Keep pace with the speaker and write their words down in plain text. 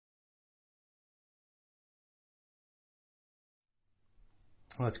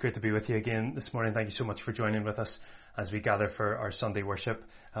Well, it's great to be with you again this morning. Thank you so much for joining with us as we gather for our Sunday worship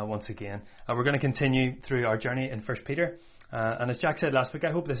once again. We're going to continue through our journey in 1 Peter. And as Jack said last week,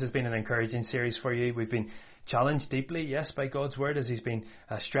 I hope this has been an encouraging series for you. We've been challenged deeply, yes, by God's word as He's been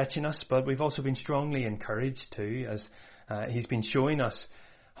stretching us, but we've also been strongly encouraged too as He's been showing us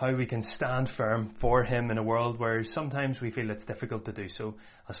how we can stand firm for Him in a world where sometimes we feel it's difficult to do so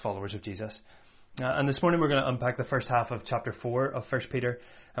as followers of Jesus. And this morning we're going to unpack the first half of chapter 4 of 1 Peter,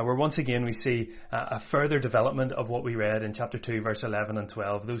 where once again we see a further development of what we read in chapter 2, verse 11 and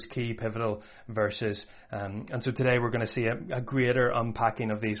 12, those key pivotal verses. And so today we're going to see a greater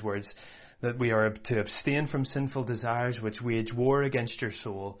unpacking of these words, that we are to abstain from sinful desires which wage war against your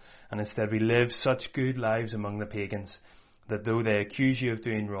soul, and instead we live such good lives among the pagans, that though they accuse you of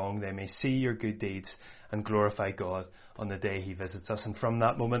doing wrong, they may see your good deeds and glorify God on the day He visits us. And from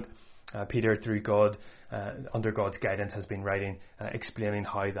that moment, Peter, through God, under God's guidance, has been writing, explaining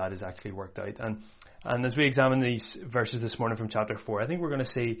how that has actually worked out. And as we examine these verses this morning from chapter 4, I think we're going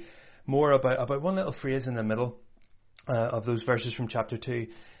to see more about one little phrase in the middle of those verses from chapter 2.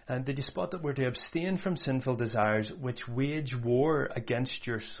 And did you spot that we're to abstain from sinful desires which wage war against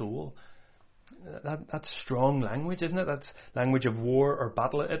your soul? That's strong language, isn't it? That's language of war or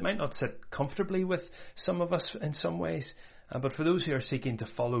battle. It might not sit comfortably with some of us in some ways. But for those who are seeking to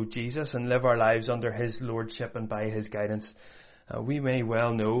follow Jesus and live our lives under His lordship and by His guidance, we may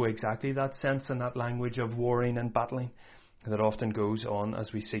well know exactly that sense and that language of warring and battling that often goes on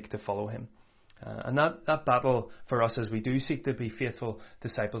as we seek to follow Him. And that battle for us as we do seek to be faithful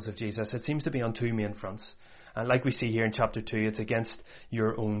disciples of Jesus, it seems to be on two main fronts. And like we see here in chapter 2, it's against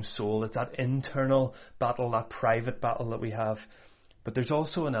your own soul. It's that internal battle, that private battle that we have. But there's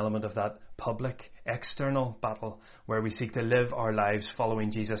also an element of that public, external battle where we seek to live our lives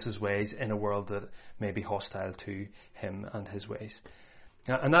following Jesus' ways in a world that may be hostile to Him and His ways.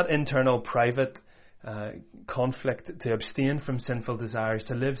 And that internal, private conflict to abstain from sinful desires,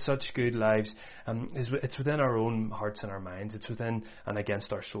 to live such good lives, it's within our own hearts and our minds. It's within and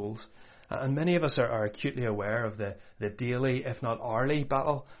against our souls. And many of us are acutely aware of the daily, if not hourly,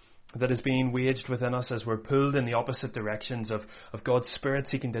 battle that is being waged within us as we're pulled in the opposite directions of God's Spirit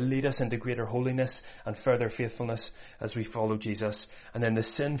seeking to lead us into greater holiness and further faithfulness as we follow Jesus, and then the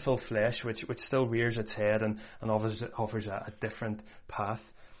sinful flesh which still rears its head and offers a different path.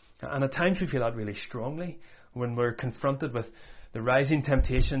 And at times we feel that really strongly when we're confronted with the rising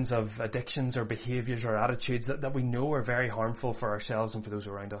temptations of addictions or behaviours or attitudes that we know are very harmful for ourselves and for those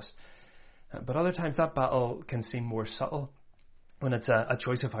around us. But other times that battle can seem more subtle, when it's a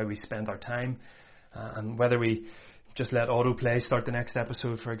choice of how we spend our time, and whether we just let autoplay start the next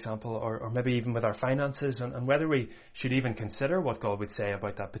episode, for example, or maybe even with our finances, and whether we should even consider what God would say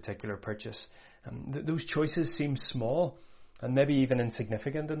about that particular purchase. Those choices seem small and maybe even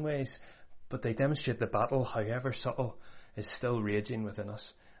insignificant in ways, but they demonstrate the battle, however subtle, is still raging within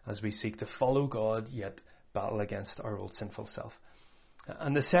us as we seek to follow God yet battle against our old sinful self.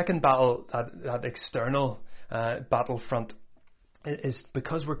 And the second battle, that external battlefront, is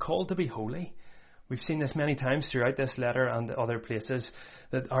because we're called to be holy. We've seen this many times throughout this letter and other places,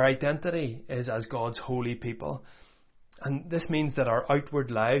 that our identity is as God's holy people. And this means that our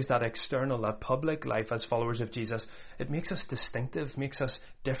outward lives, that external, that public life as followers of Jesus, it makes us distinctive, makes us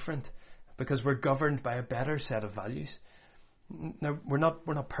different, because we're governed by a better set of values. Now, we're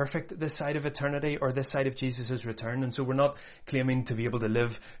not perfect this side of eternity or this side of Jesus' return, and so we're not claiming to be able to live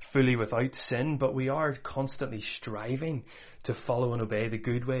fully without sin, but we are constantly striving to follow and obey the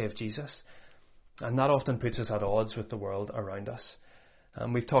good way of Jesus. And that often puts us at odds with the world around us.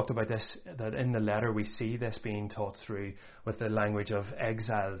 And we've talked about this, that in the letter we see this being taught through with the language of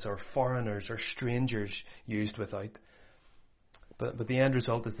exiles or foreigners or strangers used without. But the end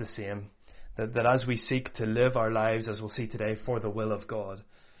result is the same. That as we seek to live our lives, as we'll see today, for the will of God,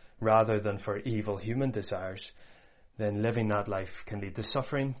 rather than for evil human desires, then living that life can lead to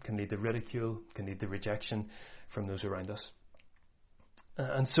suffering, can lead to ridicule, can lead to rejection from those around us.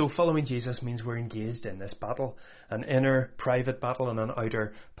 And so following Jesus means we're engaged in this battle, an inner private battle and an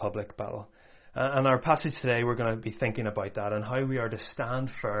outer public battle. And our passage today, we're going to be thinking about that and how we are to stand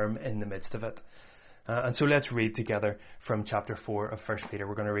firm in the midst of it. And so let's read together from chapter 4 of 1 Peter.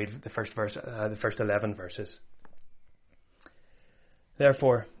 We're going to read the first 11 verses.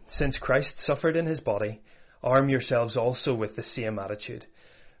 Therefore, since Christ suffered in His body, arm yourselves also with the same attitude,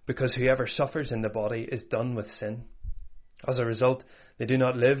 because whoever suffers in the body is done with sin. As a result, they do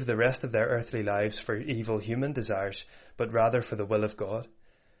not live the rest of their earthly lives for evil human desires, but rather for the will of God.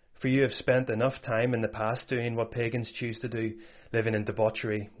 For you have spent enough time in the past doing what pagans choose to do, living in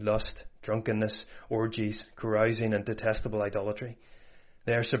debauchery, lust, drunkenness, orgies, carousing and detestable idolatry.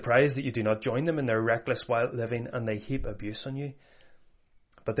 They are surprised that you do not join them in their reckless wild living, and they heap abuse on you.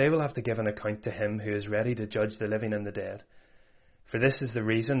 But they will have to give an account to him who is ready to judge the living and the dead. For this is the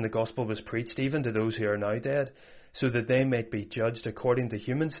reason the gospel was preached even to those who are now dead, so that they may be judged according to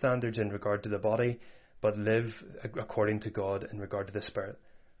human standards in regard to the body, but live according to God in regard to the spirit.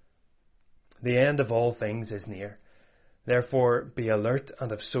 The end of all things is near. Therefore be alert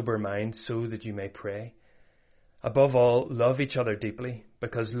and of sober mind, so that you may pray. Above all, love each other deeply,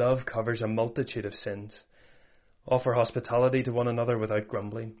 because love covers a multitude of sins. Offer hospitality to one another without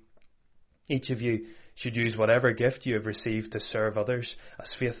grumbling. Each of you should use whatever gift you have received to serve others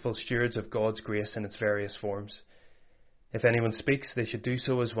as faithful stewards of God's grace in its various forms. If anyone speaks, they should do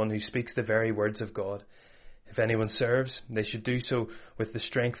so as one who speaks the very words of God. If anyone serves, they should do so with the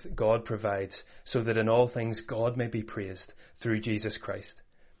strength God provides, so that in all things God may be praised through Jesus Christ.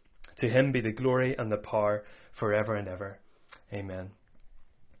 To him be the glory and the power forever and ever. Amen.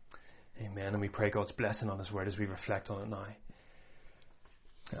 Amen. And we pray God's blessing on his word as we reflect on it now.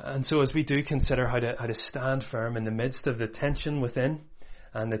 And so as we do consider how to stand firm in the midst of the tension within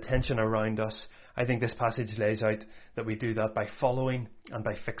and the tension around us, I think this passage lays out that we do that by following and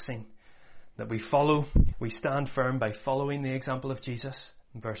by fixing. That we stand firm by following the example of Jesus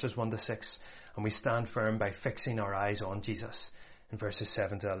in verses 1 to 6, and we stand firm by fixing our eyes on Jesus in verses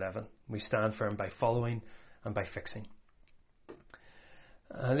 7 to 11. We stand firm by following and by fixing.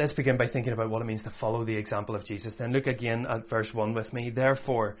 Let's begin by thinking about what it means to follow the example of Jesus. Then look again at verse 1 with me.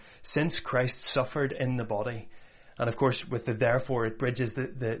 Therefore, since Christ suffered in the body. And of course, with the therefore, it bridges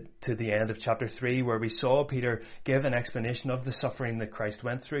to the end of chapter 3, where we saw Peter give an explanation of the suffering that Christ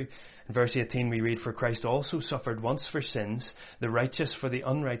went through. In verse 18 we read, For Christ also suffered once for sins, the righteous for the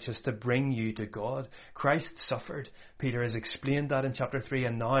unrighteous, to bring you to God. Christ suffered. Peter has explained that in chapter 3,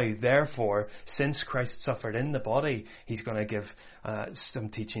 and now, therefore, since Christ suffered in the body, he's going to give some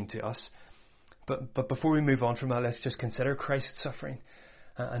teaching to us. But before we move on from that, let's just consider Christ's suffering.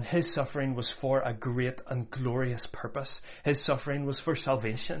 And his suffering was for a great and glorious purpose. His suffering was for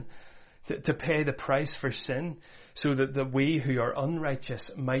salvation, to pay the price for sin, so that we who are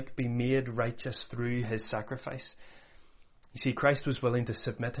unrighteous might be made righteous through his sacrifice. You see, Christ was willing to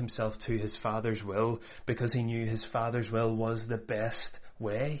submit himself to his Father's will because he knew his Father's will was the best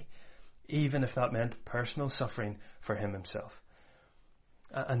way, even if that meant personal suffering for him himself.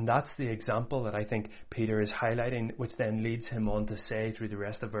 And that's the example that I think Peter is highlighting, which then leads him on to say through the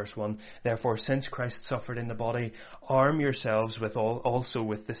rest of verse 1, Therefore, since Christ suffered in the body, arm yourselves also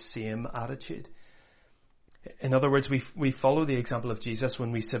with the same attitude. In other words, we follow the example of Jesus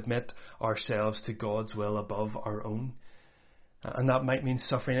when we submit ourselves to God's will above our own. And that might mean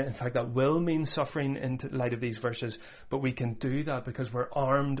suffering. In fact, that will mean suffering in light of these verses. But we can do that because we're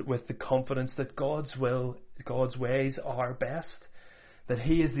armed with the confidence that God's will, God's ways are best. That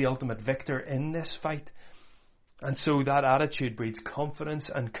he is the ultimate victor in this fight. And so that attitude breeds confidence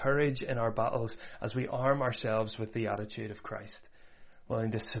and courage in our battles as we arm ourselves with the attitude of Christ,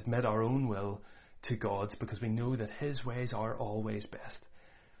 willing to submit our own will to God's because we know that his ways are always best.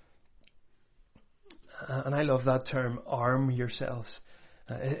 And I love that term, arm yourselves.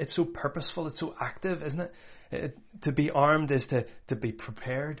 It's so purposeful, it's so active, isn't it? To be armed is to be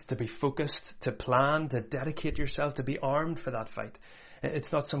prepared, to be focused, to plan, to dedicate yourself, to be armed for that fight.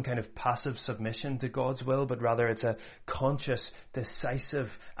 It's not some kind of passive submission to God's will, but rather it's a conscious, decisive,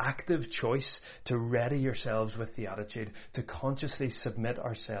 active choice to ready yourselves with the attitude, to consciously submit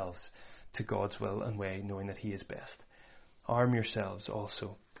ourselves to God's will and way, knowing that he is best. Arm yourselves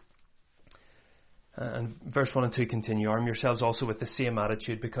also. And verse 1 and 2 continue, Arm yourselves also with the same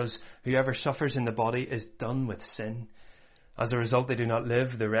attitude, because whoever suffers in the body is done with sin. As a result, they do not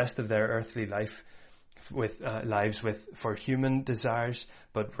live the rest of their earthly lives for human desires,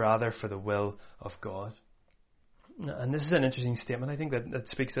 but rather for the will of God. And this is an interesting statement. I think that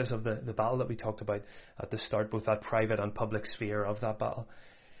speaks to us of the battle that we talked about at the start, both that private and public sphere of that battle.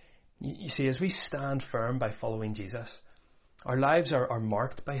 You see, as we stand firm by following Jesus, our lives are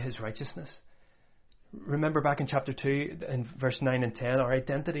marked by his righteousness. Remember back in chapter 2, in verse 9 and 10, our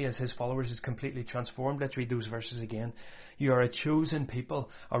identity as his followers is completely transformed. Let's read those verses again. You are a chosen people,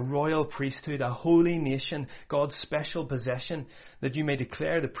 a royal priesthood, a holy nation, God's special possession, that you may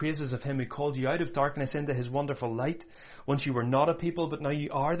declare the praises of him who called you out of darkness into his wonderful light. Once you were not a people, but now you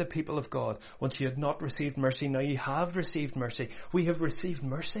are the people of God. Once you had not received mercy, now you have received mercy. We have received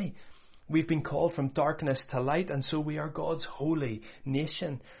mercy. We've been called from darkness to light, and so we are God's holy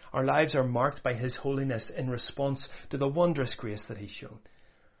nation. Our lives are marked by his holiness in response to the wondrous grace that he's shown.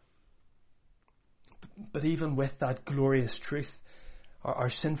 But even with that glorious truth, Our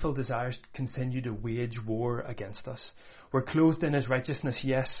sinful desires continue to wage war against us. We're clothed in his righteousness,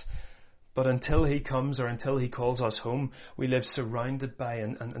 yes, but until he comes or until he calls us home, we live surrounded by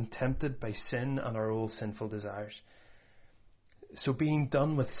and tempted by sin and our old sinful desires. So being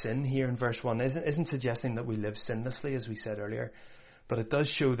done with sin here in verse 1 isn't suggesting that we live sinlessly, as we said earlier, but it does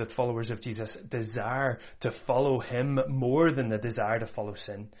show that followers of Jesus desire to follow him more than the desire to follow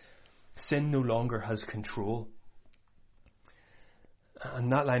sin. Sin no longer has control.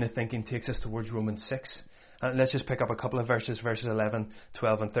 And that line of thinking takes us towards Romans 6. And let's just pick up a couple of verses 11,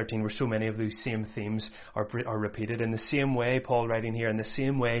 12 and 13, where so many of these same themes are repeated. In the same way, Paul writing here, in the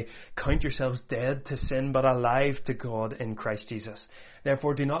same way, count yourselves dead to sin, but alive to God in Christ Jesus.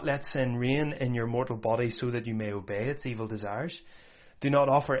 Therefore, do not let sin reign in your mortal body so that you may obey its evil desires. Do not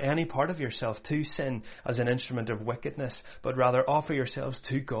offer any part of yourself to sin as an instrument of wickedness, but rather offer yourselves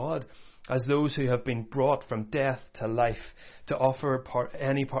to God as those who have been brought from death to life, to offer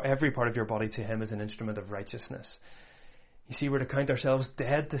every part of your body to him as an instrument of righteousness. You see, we're to count ourselves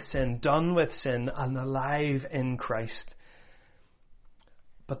dead to sin, done with sin, and alive in Christ.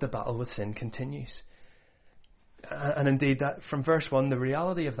 But the battle with sin continues. And indeed, that from verse 1, the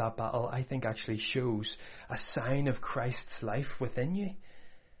reality of that battle, I think, actually shows a sign of Christ's life within you.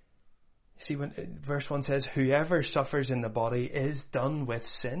 See, when verse 1 says, whoever suffers in the body is done with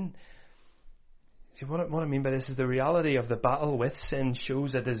sin. See, what I mean by this is the reality of the battle with sin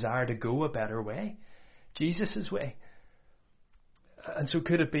shows a desire to go a better way, Jesus' way. And so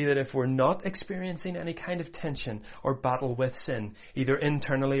could it be that if we're not experiencing any kind of tension or battle with sin, either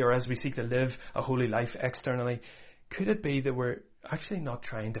internally or as we seek to live a holy life externally, could it be that we're actually not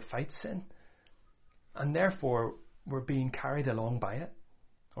trying to fight sin? And therefore we're being carried along by it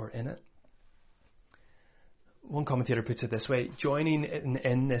or in it? One commentator puts it this way: joining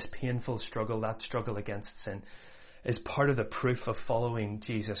in this painful struggle, that struggle against sin, is part of the proof of following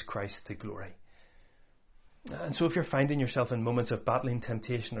Jesus Christ to glory. And so if you're finding yourself in moments of battling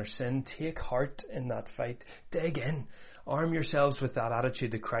temptation or sin, take heart in that fight. Dig in. Arm yourselves with that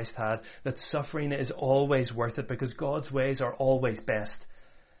attitude that Christ had, that suffering is always worth it because God's ways are always best.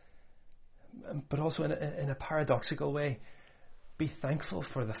 But also in a paradoxical way, be thankful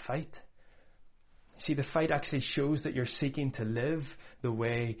for the fight. See, the fight actually shows that you're seeking to live the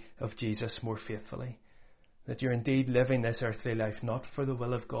way of Jesus more faithfully. That you're indeed living this earthly life not for the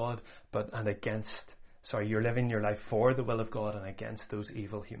will of God, you're living your life for the will of God and against those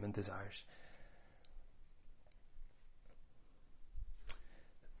evil human desires.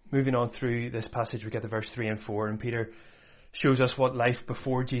 Moving on through this passage, we get to verse 3 and 4, and Peter shows us what life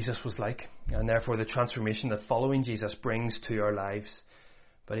before Jesus was like, and therefore the transformation that following Jesus brings to our lives.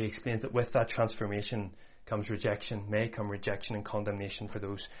 But he explains that with that transformation may come rejection and condemnation for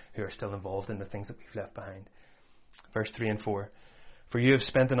those who are still involved in the things that we've left behind. Verse 3 and 4. For you have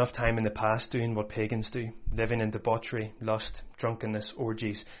spent enough time in the past doing what pagans do, living in debauchery, lust, drunkenness,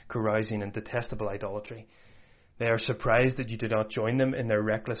 orgies, carousing, and detestable idolatry. They are surprised that you do not join them in their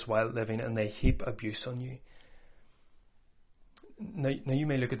reckless wild living, and they heap abuse on you. Now you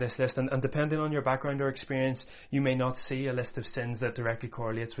may look at this list, and depending on your background or experience, you may not see a list of sins that directly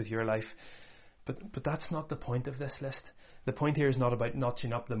correlates with your life. But that's not the point of this list. The point here is not about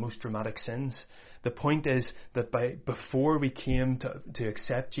notching up the most dramatic sins. The point is that before we came to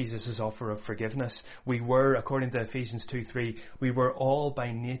accept Jesus' offer of forgiveness, we were, according to Ephesians 2:3, we were all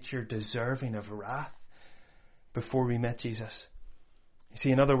by nature deserving of wrath before we met Jesus. You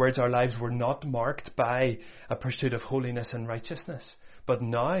see, in other words, our lives were not marked by a pursuit of holiness and righteousness. But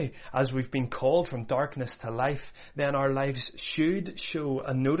now, as we've been called from darkness to life, then our lives should show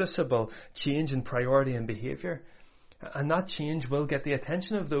a noticeable change in priority and behaviour. And that change will get the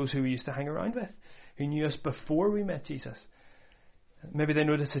attention of those who we used to hang around with, who knew us before we met Jesus. Maybe they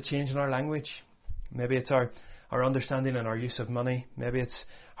notice a change in our language. Maybe it's our understanding and our use of money. Maybe it's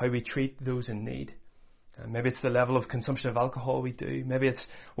how we treat those in need. Maybe it's the level of consumption of alcohol we do. Maybe it's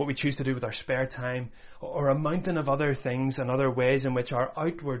what we choose to do with our spare time, or a mountain of other things and other ways in which our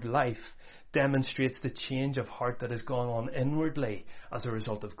outward life demonstrates the change of heart that has gone on inwardly as a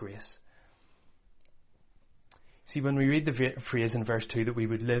result of grace. See, when we read the phrase in verse 2 that we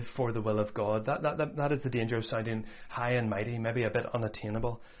would live for the will of God, that is the danger of sounding high and mighty, maybe a bit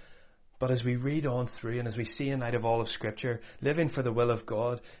unattainable. But as we read on through and as we see in light of all of Scripture, living for the will of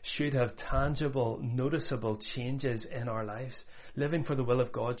God should have tangible, noticeable changes in our lives. Living for the will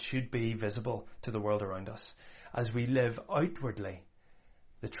of God should be visible to the world around us as we live outwardly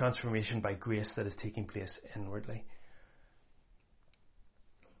the transformation by grace that is taking place inwardly.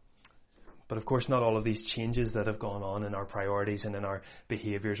 But of course, not all of these changes that have gone on in our priorities and in our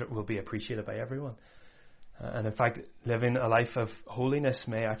behaviours will be appreciated by everyone. And in fact, living a life of holiness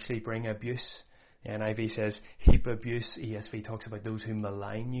may actually bring abuse. The NIV says heap abuse. ESV talks about those who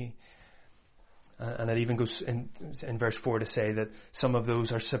malign you. And it even goes in verse 4 to say that some of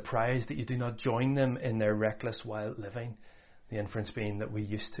those are surprised that you do not join them in their reckless wild living. The inference being that we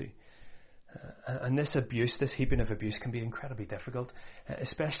used to. And this abuse, this heaping of abuse, can be incredibly difficult,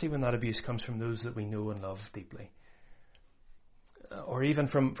 especially when that abuse comes from those that we know and love deeply. Or even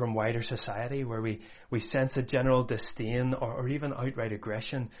from wider society, where we sense a general disdain or even outright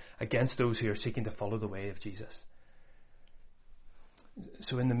aggression against those who are seeking to follow the way of Jesus.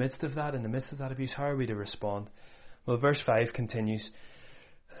 So in the midst of that abuse, how are we to respond? Well, verse 5 continues,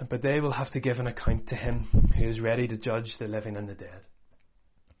 but they will have to give an account to him who is ready to judge the living and the dead.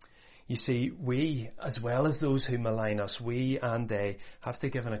 You see, we, as well as those who malign us, we and they have to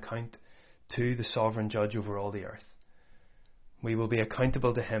give an account to the sovereign judge over all the earth. We will be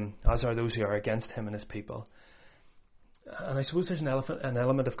accountable to him, as are those who are against him and his people. And I suppose there's an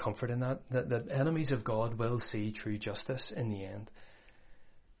element of comfort in that enemies of God will see true justice in the end.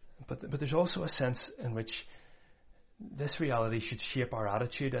 But there's also a sense in which this reality should shape our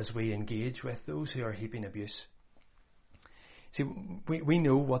attitude as we engage with those who are heaping abuse. See, we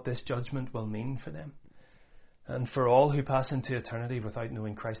know what this judgment will mean for them, and for all who pass into eternity without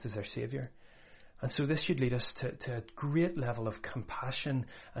knowing Christ as their Saviour. And so this should lead us to a great level of compassion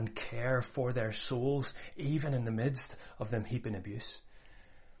and care for their souls, even in the midst of them heaping abuse.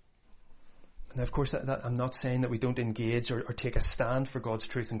 And of course, that I'm not saying that we don't engage or take a stand for God's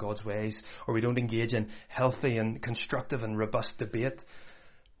truth and God's ways, or we don't engage in healthy and constructive and robust debate,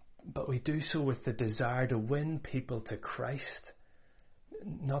 but we do so with the desire to win people to Christ,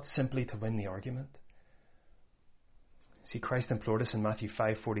 not simply to win the argument. See, Christ implored us in Matthew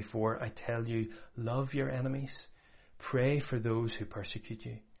 5:44, I tell you, love your enemies, pray for those who persecute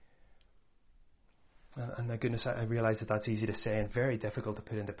you. And my goodness, I realise that that's easy to say and very difficult to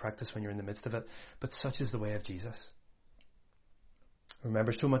put into practice when you're in the midst of it, but such is the way of Jesus.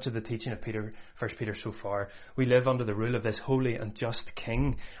 Remember, so much of the teaching of 1 Peter so far, we live under the rule of this holy and just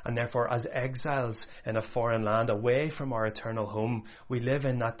King, and therefore as exiles in a foreign land away from our eternal home, we live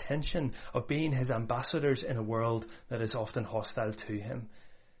in that tension of being his ambassadors in a world that is often hostile to him.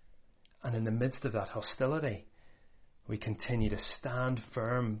 And in the midst of that hostility, we continue to stand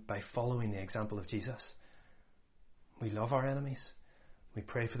firm by following the example of Jesus. We love our enemies. We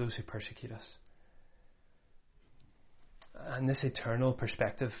pray for those who persecute us. And this eternal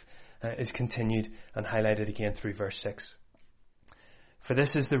perspective is continued and highlighted again through verse 6. For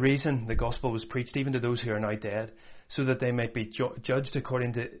this is the reason the gospel was preached even to those who are now dead, so that they might be judged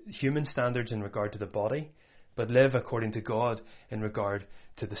according to human standards in regard to the body, but live according to God in regard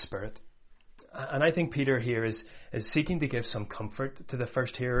to the spirit. And I think Peter here is seeking to give some comfort to the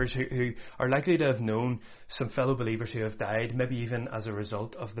first hearers who are likely to have known some fellow believers who have died, maybe even as a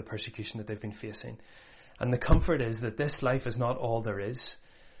result of the persecution that they've been facing. And the comfort is that this life is not all there is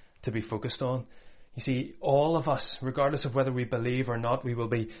to be focused on. You see, all of us, regardless of whether we believe or not, we will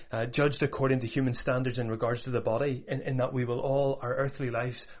be judged according to human standards in regards to the body, in that we will all, our earthly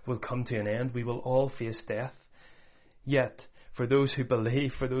lives will come to an end. We will all face death. Yet, for those who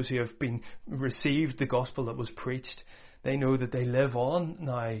believe, for those who have received the gospel that was preached, they know that they live on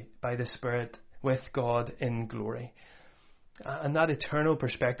now by the Spirit with God in glory. And that eternal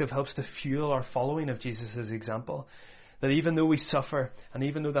perspective helps to fuel our following of Jesus' example. That even though we suffer, and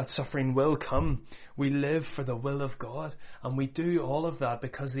even though that suffering will come, we live for the will of God. And we do all of that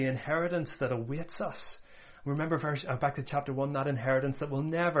because the inheritance that awaits us. Remember back to chapter 1, that inheritance that will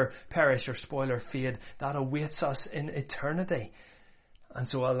never perish or spoil or fade, that awaits us in eternity. And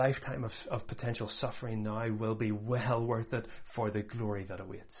so a lifetime of potential suffering now will be well worth it for the glory that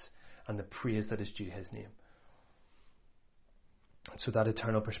awaits and the praise that is due his name. So that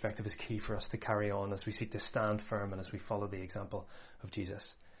eternal perspective is key for us to carry on as we seek to stand firm and as we follow the example of Jesus.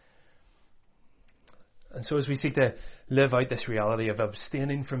 And so as we seek to live out this reality of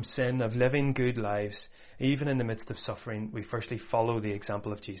abstaining from sin, of living good lives, even in the midst of suffering, we firstly follow the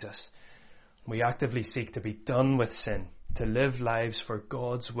example of Jesus. We actively seek to be done with sin, to live lives for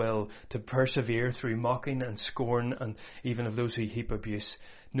God's will, to persevere through mocking and scorn and even of those who heap abuse,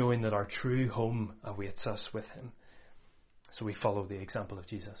 knowing that our true home awaits us with him. So we follow the example of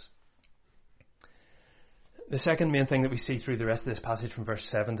Jesus. The second main thing that we see through the rest of this passage from verse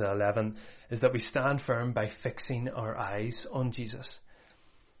 7 to 11 is that we stand firm by fixing our eyes on Jesus.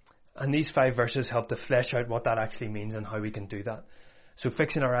 And these 5 verses help to flesh out what that actually means and how we can do that. So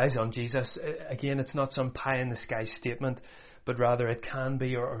fixing our eyes on Jesus, again, it's not some pie-in-the-sky statement, but rather it can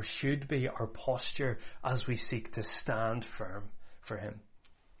be or should be our posture as we seek to stand firm for him.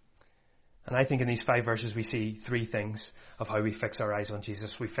 And I think in these 5 verses we see 3 things of how we fix our eyes on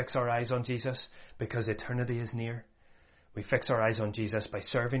Jesus. We fix our eyes on Jesus because eternity is near. We fix our eyes on Jesus by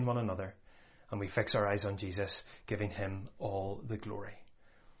serving one another. And we fix our eyes on Jesus, giving him all the glory.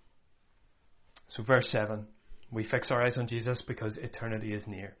 So verse 7, we fix our eyes on Jesus because eternity is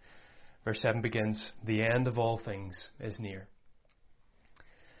near. Verse 7 begins, the end of all things is near.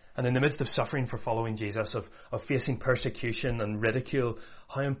 And in the midst of suffering for following Jesus, of facing persecution and ridicule,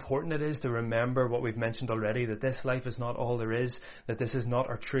 how important it is to remember what we've mentioned already, that this life is not all there is, that this is not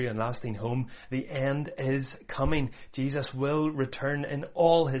our true and lasting home. The end is coming. Jesus will return in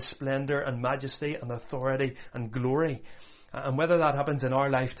all his splendour and majesty and authority and glory. And whether that happens in our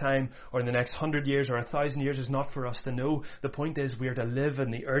lifetime or in the next 100 years or 1,000 years is not for us to know. The point is we are to live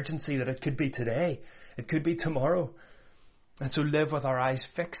in the urgency that it could be today. It could be tomorrow. And so live with our eyes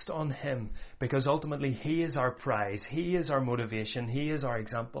fixed on him, because ultimately he is our prize, he is our motivation, he is our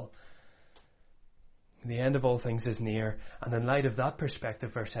example. The end of all things is near, and in light of that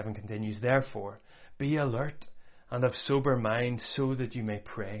perspective, verse 7 continues, therefore, be alert and of sober mind so that you may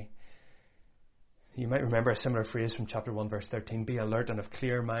pray. You might remember a similar phrase from chapter 1 verse 13, be alert and of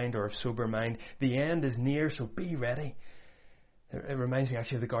clear mind or of sober mind. The end is near, so be ready. It reminds me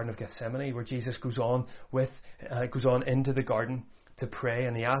actually of the Garden of Gethsemane, where Jesus goes on into the garden to pray,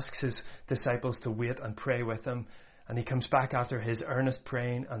 and he asks his disciples to wait and pray with him, and he comes back after his earnest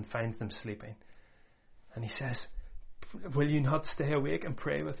praying and finds them sleeping. And he says, will you not stay awake and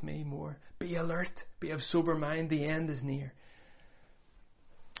pray with me more? Be alert, be of sober mind, the end is near.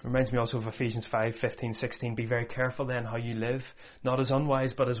 It reminds me also of Ephesians 5:15-16. Be very careful then how you live, not as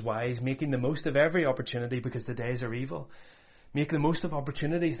unwise but as wise, making the most of every opportunity because the days are evil. Make the most of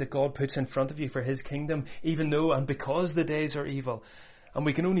opportunities that God puts in front of you for his kingdom, even though and because the days are evil. And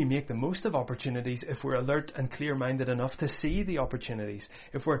we can only make the most of opportunities if we're alert and clear-minded enough to see the opportunities,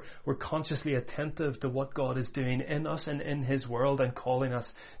 if we're consciously attentive to what God is doing in us and in his world and calling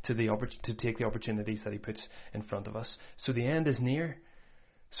us to take the opportunities that he puts in front of us. So the end is near.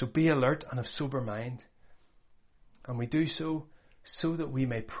 So be alert and of sober mind. And we do so that we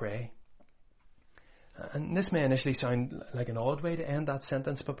may pray. And this may initially sound like an odd way to end that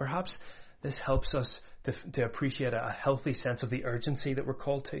sentence, but perhaps this helps us to appreciate a healthy sense of the urgency that we're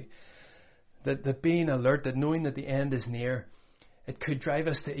called to. That being alert, that knowing that the end is near, it could drive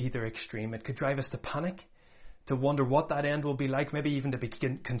us to either extreme. It could drive us to panic, to wonder what that end will be like, maybe even to be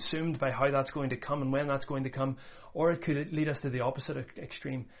consumed by how that's going to come and when that's going to come. Or it could lead us to the opposite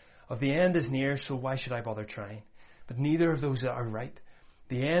extreme of the end is near, so why should I bother trying? But neither of those are right.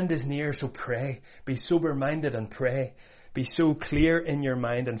 The end is near, so pray. Be sober-minded and pray. Be so clear in your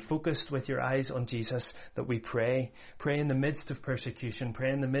mind and focused with your eyes on Jesus that we pray. Pray in the midst of persecution.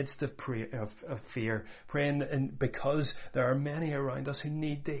 Pray in the midst of fear. Pray because there are many around us who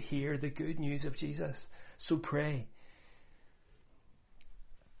need to hear the good news of Jesus. So pray.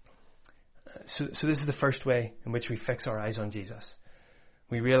 So this is the first way in which we fix our eyes on Jesus.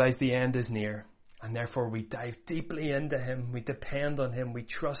 We realize the end is near. And therefore we dive deeply into him, we depend on him, we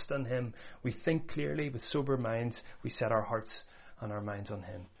trust on him, we think clearly with sober minds, we set our hearts and our minds on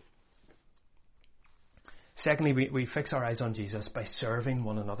him. Secondly, we fix our eyes on Jesus by serving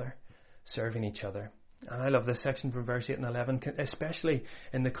one another, serving each other. And I love this section from verse 8 and 11, especially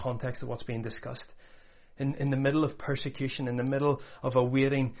in the context of what's being discussed. In the middle of persecution, in the middle of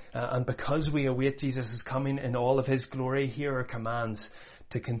awaiting, and because we await Jesus' coming in all of his glory, here are commands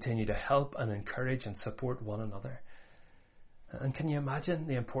to continue to help and encourage and support one another. And can you imagine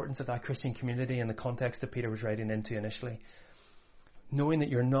the importance of that Christian community in the context that Peter was writing into initially? Knowing that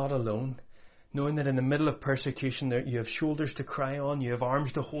you're not alone, knowing that in the middle of persecution you have shoulders to cry on, you have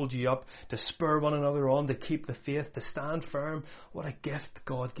arms to hold you up, to spur one another on, to keep the faith, to stand firm. What a gift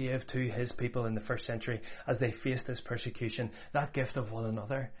God gave to his people in the first century as they faced this persecution, that gift of one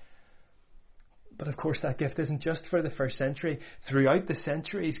another. But of course that gift isn't just for the first century. Throughout the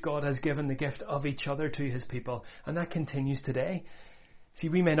centuries, God has given the gift of each other to his people, and that continues today. See,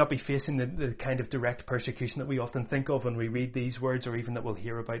 we may not be facing the kind of direct persecution that we often think of when we read these words, or even that we'll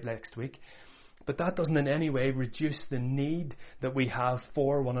hear about next week. But that doesn't in any way reduce the need that we have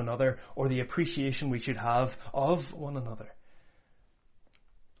for one another, or the appreciation we should have of one another.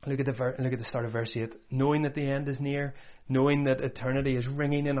 Look at the start of verse 8. Knowing that the end is near, knowing that eternity is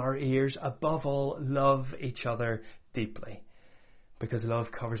ringing in our ears, above all, love each other deeply, because love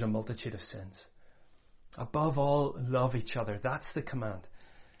covers a multitude of sins. Above all, love each other. That's the command.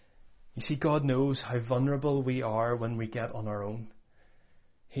 You see, God knows how vulnerable we are when we get on our own.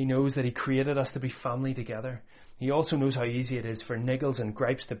 He knows that he created us to be family together. He also knows how easy it is for niggles and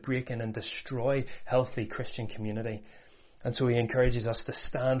gripes to break in and destroy healthy Christian community. And so he encourages us to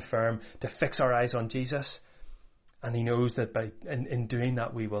stand firm, to fix our eyes on Jesus. And he knows that in doing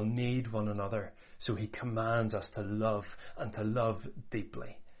that we will need one another. So he commands us to love, and to love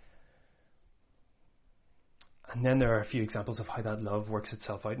deeply. And then there are a few examples of how that love works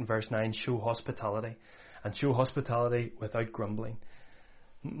itself out. In verse 9, show hospitality. And show hospitality without grumbling.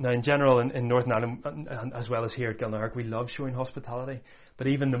 Now, in general, in Northern Ireland, as well as here at Gilnark, we love showing hospitality. But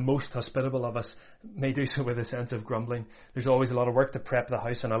even the most hospitable of us may do so with a sense of grumbling. There's always a lot of work to prep the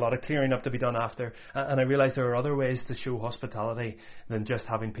house and a lot of clearing up to be done after. And I realise there are other ways to show hospitality than just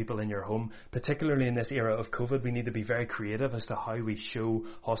having people in your home. Particularly in this era of COVID, we need to be very creative as to how we show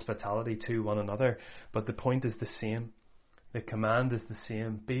hospitality to one another. But the point is the same. The command is the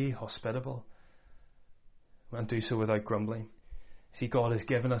same. Be hospitable. And do so without grumbling. See, God has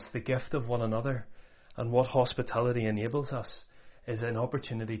given us the gift of one another, and what hospitality enables us is an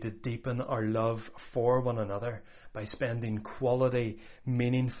opportunity to deepen our love for one another by spending quality,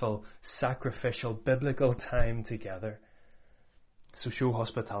 meaningful, sacrificial, biblical time together. So show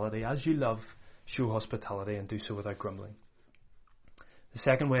hospitality. As you love, show hospitality, and do so without grumbling. The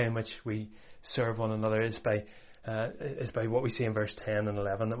second way in which we serve one another is by what we see in verse 10 and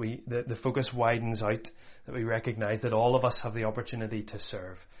 11, that the focus widens out, that we recognise that all of us have the opportunity to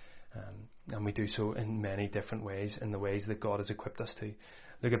serve. And we do so in many different ways, in the ways that God has equipped us to.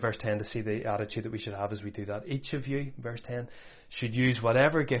 Look at verse 10 to see the attitude that we should have as we do that. Each of you, verse 10, should use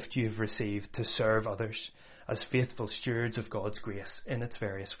whatever gift you have received to serve others as faithful stewards of God's grace in its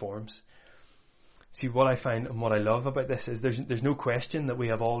various forms. See, what I find and what I love about this is there's no question that we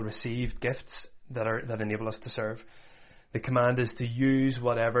have all received gifts that enable us to serve. The command is to use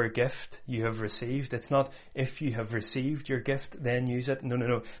whatever gift you have received. It's not if you have received your gift, then use it.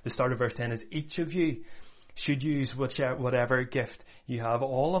 No. The start of verse 10 is each of you should use whatever gift you have.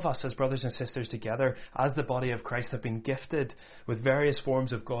 All of us as brothers and sisters together, as the body of Christ, have been gifted with various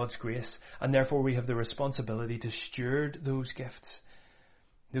forms of God's grace, and therefore we have the responsibility to steward those gifts.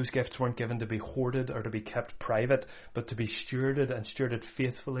 Those gifts weren't given to be hoarded or to be kept private, but to be stewarded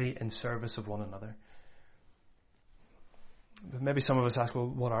faithfully in service of one another. But maybe some of us ask, well,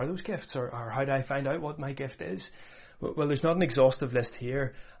 what are those gifts? Or how do I find out what my gift is? Well, there's not an exhaustive list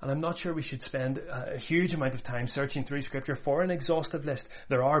here, and I'm not sure we should spend a huge amount of time searching through Scripture for an exhaustive list.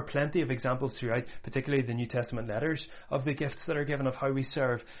 There are plenty of examples throughout, particularly the New Testament letters, of the gifts that are given of how we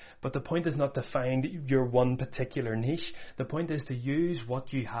serve. But the point is not to find your one particular niche. The point is to use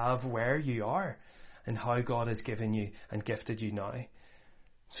what you have where you are and how God has given you and gifted you now.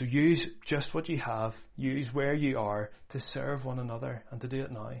 So use just what you have, use where you are to serve one another and to do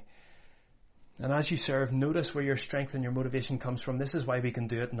it now. And as you serve, notice where your strength and your motivation comes from. This is why we can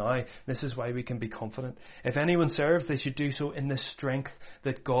do it now. This is why we can be confident. If anyone serves, they should do so in the strength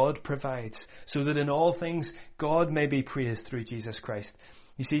that God provides, so that in all things God may be praised through Jesus Christ.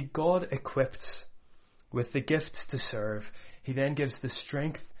 You see, God equips with the gifts to serve. He then gives the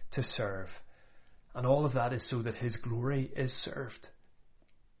strength to serve. And all of that is so that His glory is served.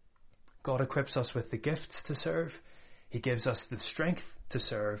 God equips us with the gifts to serve. He gives us the strength to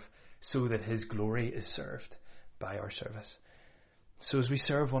serve, so that His glory is served by our service. So as we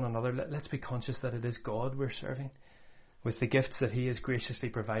serve one another, let's be conscious that it is God we're serving, with the gifts that He has graciously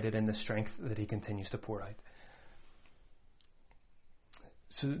provided in the strength that He continues to pour out.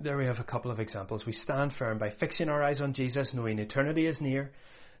 So there we have a couple of examples. We stand firm by fixing our eyes on Jesus, knowing eternity is near,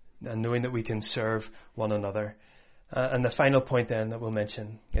 and knowing that we can serve one another. And the final point then that we'll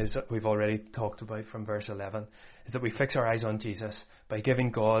mention is that we've already talked about from verse 11, is that we fix our eyes on Jesus by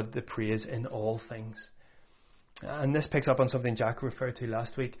giving God the praise in all things. And this picks up on something Jack referred to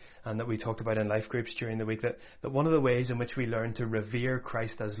last week and that we talked about in life groups during the week, that one of the ways in which we learn to revere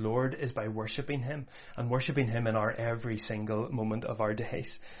Christ as Lord is by worshipping Him, and worshipping Him in our every single moment of our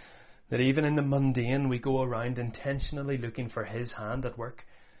days. That even in the mundane we go around intentionally looking for His hand at work.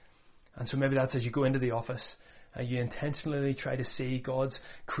 And so maybe that's as you go into the office, you intentionally try to see God's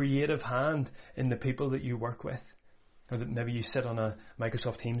creative hand in the people that you work with, or that maybe you sit on a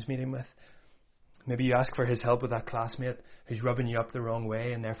Microsoft Teams meeting with. Maybe you ask for His help with that classmate who's rubbing you up the wrong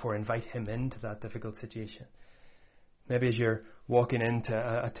way, and therefore invite him into that difficult situation. Maybe as you're walking into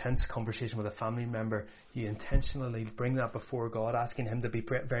a tense conversation with a family member, you intentionally bring that before God, asking Him to be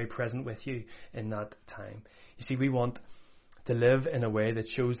very present with you in that time. You see, we want to live in a way that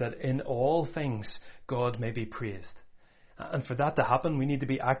shows that in all things God may be praised. And for that to happen, we need to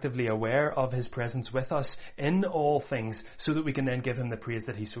be actively aware of His presence with us in all things, so that we can then give Him the praise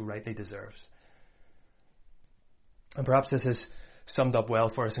that He so rightly deserves. And perhaps this is summed up well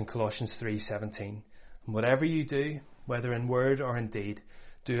for us in Colossians 3:17. Whatever you do, whether in word or in deed,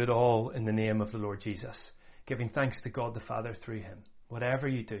 do it all in the name of the Lord Jesus, giving thanks to God the Father through him. Whatever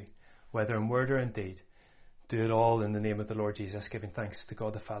you do, whether in word or in deed, do it all in the name of the Lord Jesus, giving thanks to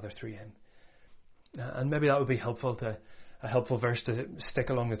God the Father through him. And maybe that would be a helpful verse to stick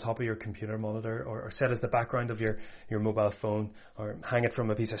along the top of your computer monitor, or set as the background of your mobile phone, or hang it from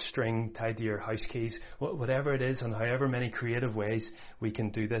a piece of string tied to your house keys. Whatever it is, and however many creative ways we can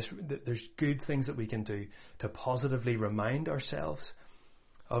do this, there's good things that we can do to positively remind ourselves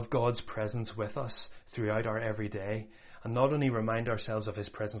of God's presence with us throughout our everyday. And not only remind ourselves of his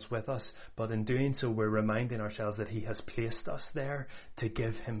presence with us, but in doing so we're reminding ourselves that he has placed us there to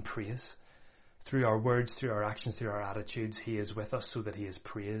give him praise. Through our words, through our actions, through our attitudes, he is with us so that he is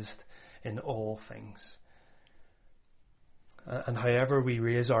praised in all things. And however we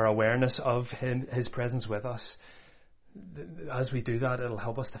raise our awareness of him, his presence with us, as we do that, it'll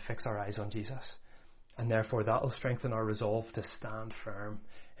help us to fix our eyes on Jesus. And therefore that will strengthen our resolve to stand firm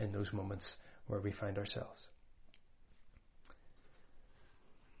in those moments where we find ourselves.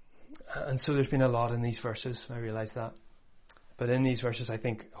 And so there's been a lot in these verses, I realise that. But in these verses, I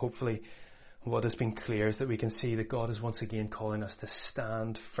think, hopefully, what has been clear is that we can see that God is once again calling us to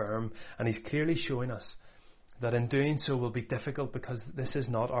stand firm. And he's clearly showing us that in doing so will be difficult, because this is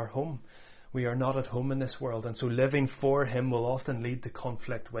not our home. We are not at home in this world. And so living for him will often lead to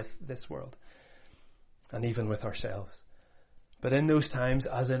conflict with this world, and even with ourselves. But in those times,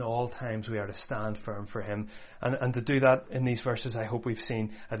 as in all times, we are to stand firm for him. And to do that in these verses, I hope we've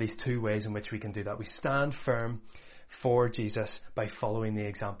seen at least two ways in which we can do that. We stand firm for Jesus by following the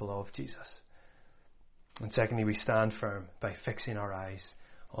example of Jesus. And secondly, we stand firm by fixing our eyes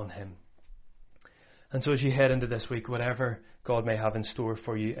on him. And so as you head into this week, whatever God may have in store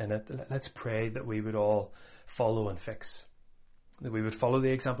for you in it, let's pray that we would all follow and fix. That we would follow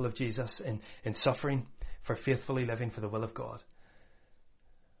the example of Jesus in suffering for faithfully living for the will of God.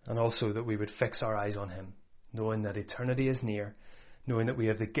 And also that we would fix our eyes on him, knowing that eternity is near, knowing that we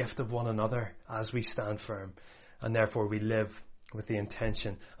have the gift of one another as we stand firm, and therefore we live with the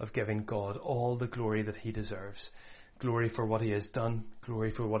intention of giving God all the glory that he deserves. Glory for what he has done,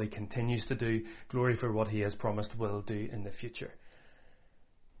 glory for what he continues to do, glory for what he has promised will do in the future.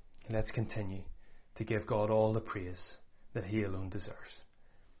 Let's continue to give God all the praise that he alone deserves.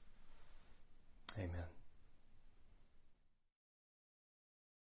 Amen.